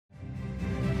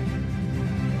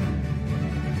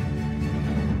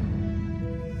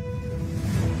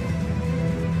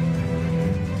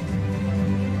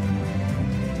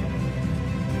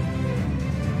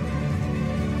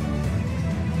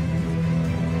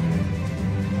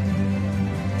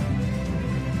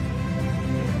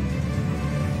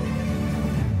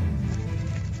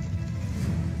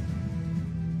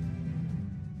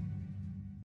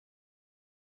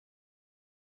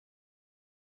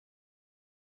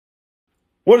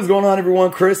What is going on, everyone?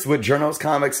 Chris with Journos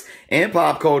Comics and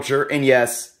Pop Culture. And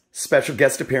yes, special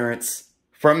guest appearance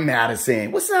from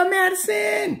Madison. What's up,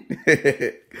 Madison?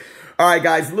 All right,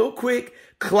 guys, a little quick,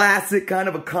 classic kind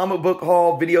of a comic book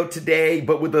haul video today,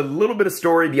 but with a little bit of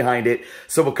story behind it.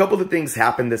 So a couple of things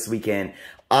happened this weekend.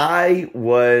 I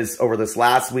was, over this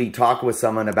last week, talking with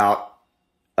someone about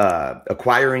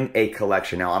acquiring a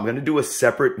collection. Now, I'm going to do a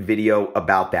separate video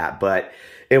about that, but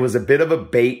it was a bit of a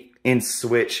bait and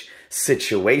switch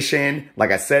situation.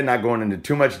 Like I said, not going into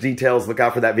too much details. Look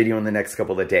out for that video in the next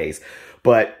couple of days.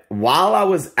 But while I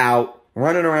was out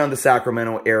running around the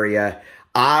Sacramento area,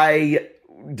 I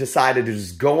decided to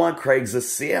just go on Craigslist,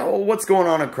 see what's going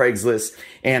on Craigslist.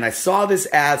 And I saw this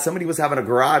ad. Somebody was having a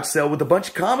garage sale with a bunch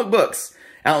of comic books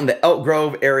out in the Elk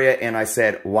Grove area, and I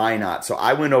said, why not? So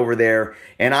I went over there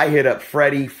and I hit up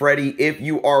Freddie. Freddie, if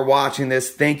you are watching this,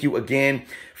 thank you again.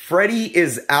 Freddie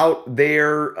is out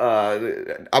there,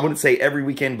 I wouldn't say every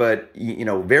weekend, but, you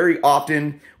know, very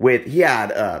often with, he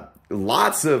had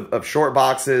lots of short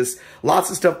boxes,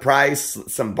 lots of stuff priced,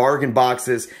 some bargain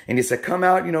boxes, and he said, come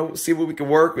out, you know, see what we can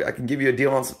work. I can give you a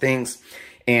deal on some things.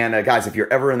 And guys, if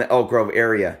you're ever in the Elk Grove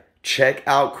area, check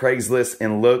out Craigslist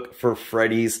and look for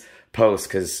Freddie's post,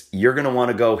 because you're going to want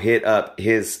to go hit up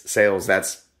his sales.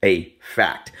 That's a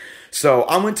fact. So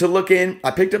I went to look in.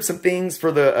 I picked up some things for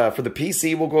the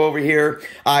PC. We'll go over here.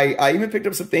 I even picked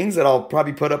up some things that I'll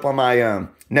probably put up on my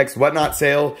next Whatnot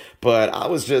sale. But I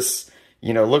was just,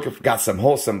 you know, looking for, got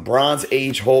some Bronze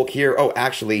Age Hulk here. Oh,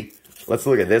 actually, let's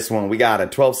look at this one. We got a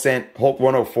 12-cent Hulk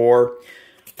 104.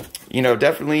 You know,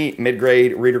 definitely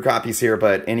mid-grade reader copies here,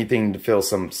 but anything to fill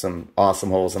some awesome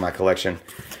holes in my collection.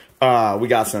 We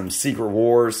got some Secret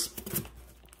Wars,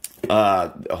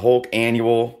 Hulk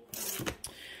Annual.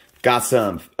 Got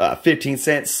some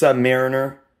 15-cent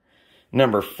Submariner,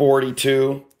 number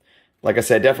 42. Like I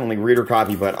said, definitely reader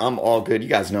copy, but I'm all good. You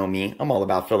guys know me. I'm all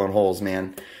about filling holes,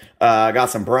 man. Got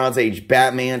some Bronze Age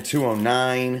Batman,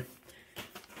 209.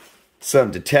 Some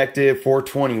Detective,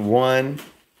 421.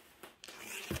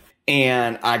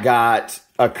 And I got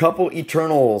a couple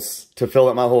Eternals to fill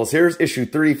up my holes. Here's issue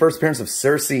 3, first appearance of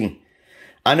Cersei.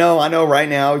 I know right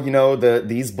now, you know,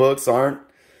 these books aren't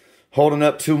holding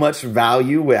up too much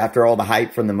value after all the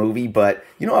hype from the movie. But,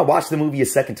 you know, I watched the movie a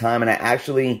second time and I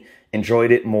actually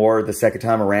enjoyed it more the second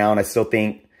time around. I still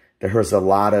think there's a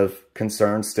lot of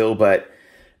concern still, but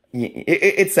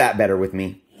it sat better with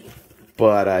me.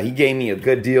 But he gave me a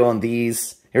good deal on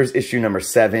these. Here's issue number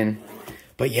 7.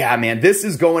 But yeah, man, this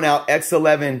is going out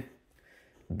X11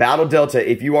 Battle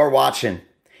Delta. If you are watching,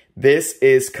 this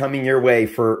is coming your way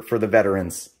for the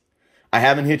veterans. I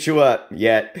haven't hit you up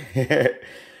yet.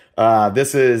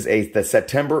 This is the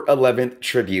September 11th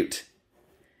tribute.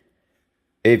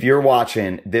 If you're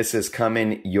watching, this is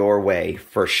coming your way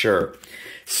for sure.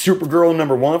 Supergirl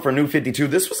number 1 for New 52.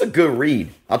 This was a good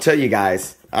read. I'll tell you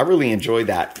guys, I really enjoyed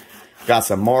that. Got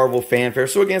some Marvel fanfare.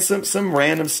 So again, some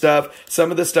random stuff. Some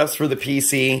of the stuff's for the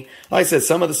PC. Like I said,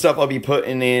 some of the stuff I'll be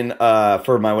putting in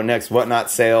for my next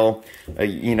Whatnot sale.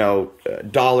 You know,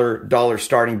 dollar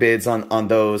starting bids on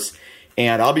those.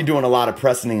 And I'll be doing a lot of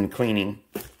pressing and cleaning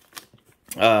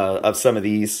of some of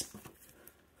these.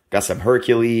 Got some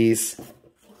Hercules.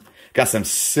 Got some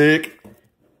sick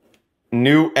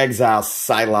New Exile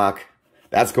Psylocke.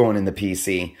 That's going in the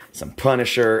PC. Some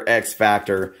Punisher, X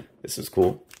Factor. This is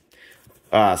cool.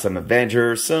 Some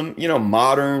Avengers, some, you know,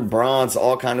 modern, bronze,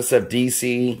 all kind of stuff.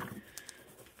 DC.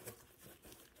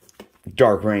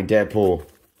 Dark Reign, Deadpool.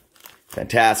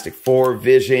 Fantastic Four,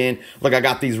 Vision. Look, I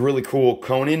got these really cool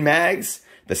Conan mags.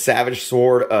 The Savage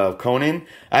Sword of Conan.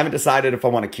 I haven't decided if I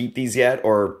want to keep these yet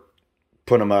or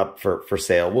put them up for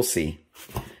sale. We'll see.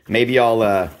 Maybe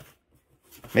I'll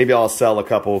sell a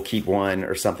couple, keep one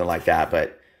or something like that.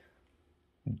 But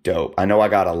dope. I know I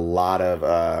got a lot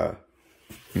of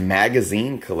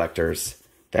magazine collectors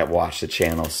that watch the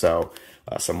channel. So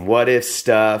some What If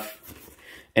stuff.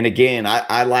 And again,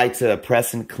 I like to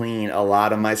press and clean a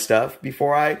lot of my stuff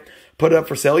before I put it up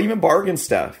for sale. Even bargain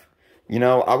stuff. You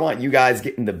know, I want you guys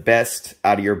getting the best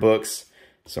out of your books.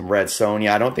 Some Red Sonja.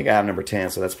 I don't think I have number 10,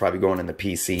 so that's probably going in the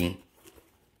PC.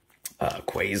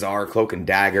 Quasar, Cloak and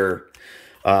Dagger.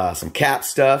 Some Cap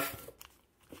stuff.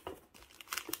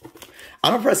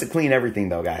 I don't press and clean everything,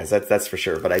 though, guys. That's for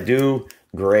sure. But I do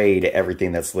grade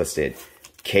everything that's listed.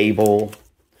 Cable.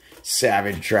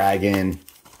 Savage Dragon.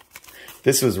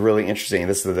 This was really interesting.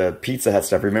 This is the Pizza Hut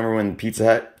stuff. Remember when Pizza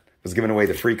Hut was giving away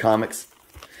the free comics?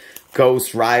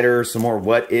 Ghost Rider, some more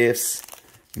What Ifs,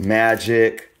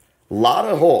 Magic, a lot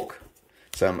of Hulk.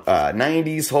 Some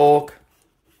 90s Hulk.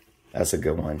 That's a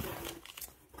good one.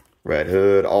 Red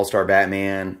Hood, All-Star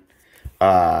Batman.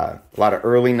 A lot of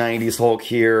early 90s Hulk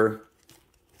here.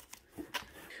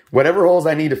 Whatever holes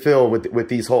I need to fill with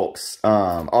these Hulks,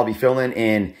 I'll be filling,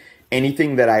 and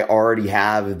anything that I already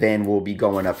have then will be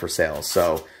going up for sale.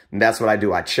 So that's what I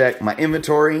do. I check my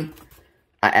inventory.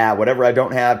 I add whatever I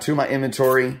don't have to my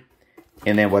inventory,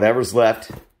 and then whatever's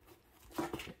left,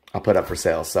 I'll put up for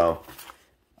sale. So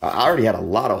I already had a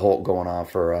lot of Hulk going on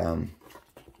for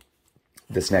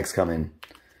this next coming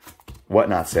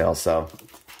Whatnot sale. So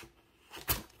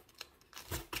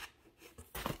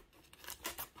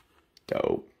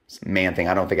dope. Man thing.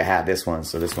 I don't think I had this one,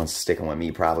 so this one's sticking with me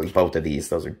probably. Both of these.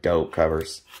 Those are dope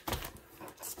covers.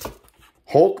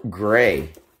 Hulk Gray.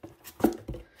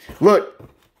 Look,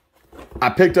 I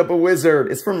picked up a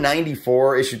Wizard. It's from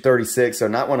 94, issue 36, so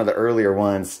not one of the earlier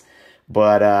ones.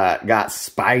 But got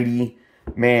Spidey.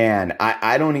 Man,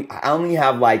 I only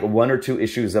have like 1 or 2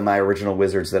 issues of my original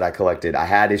Wizards that I collected. I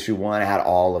had issue 1. I had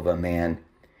all of them, man.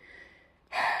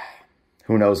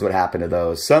 Who knows what happened to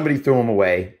those? Somebody threw them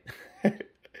away.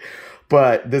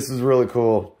 But this is really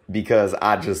cool because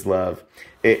I just love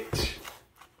it.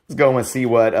 Let's go and see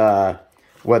what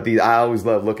these. I always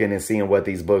love looking and seeing what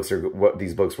these books were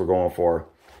going for.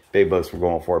 Big books were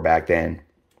going for back then,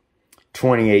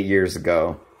 28 years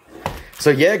ago. So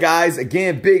yeah, guys,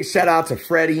 again, big shout out to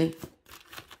Freddie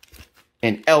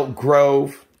and Elk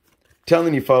Grove.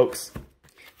 Telling you folks,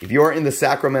 if you're in the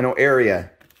Sacramento area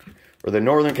or the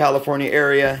Northern California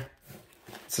area,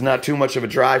 it's not too much of a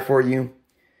drive for you.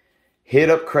 Hit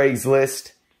up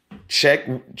Craigslist. Check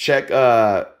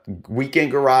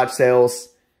weekend garage sales.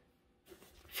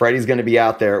 Freddie's going to be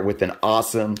out there with an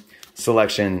awesome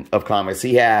selection of comics.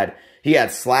 He had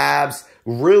slabs,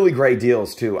 really great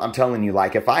deals too. I'm telling you,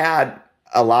 like if I had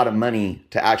a lot of money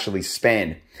to actually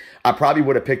spend, I probably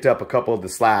would have picked up a couple of the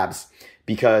slabs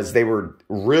because they were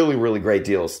really, really great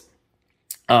deals.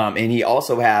 And he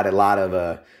also had a lot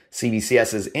of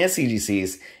CBCSs and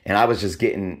CGCs, and I was just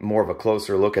getting more of a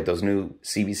closer look at those new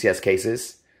CBCS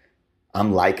cases.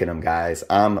 I'm liking them, guys.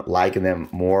 I'm liking them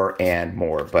more and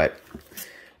more. But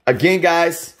again,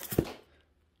 guys,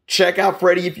 check out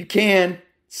Freddie if you can.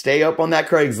 Stay up on that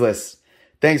Craigslist.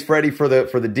 Thanks, Freddie, for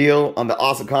the deal on the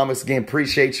awesome comics. Again,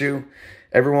 appreciate you.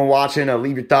 Everyone watching,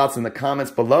 leave your thoughts in the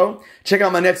comments below. Check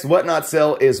out my next Whatnot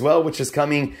sale as well, which is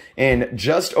coming in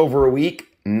just over a week.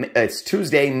 It's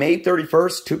Tuesday, May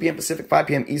 31st, 2 p.m. Pacific, 5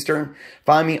 p.m. Eastern.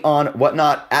 Find me on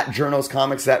Whatnot at Journos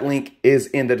Comics. That link is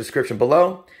in the description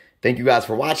below. Thank you guys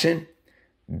for watching.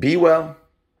 Be well.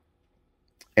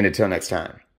 And until next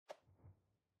time.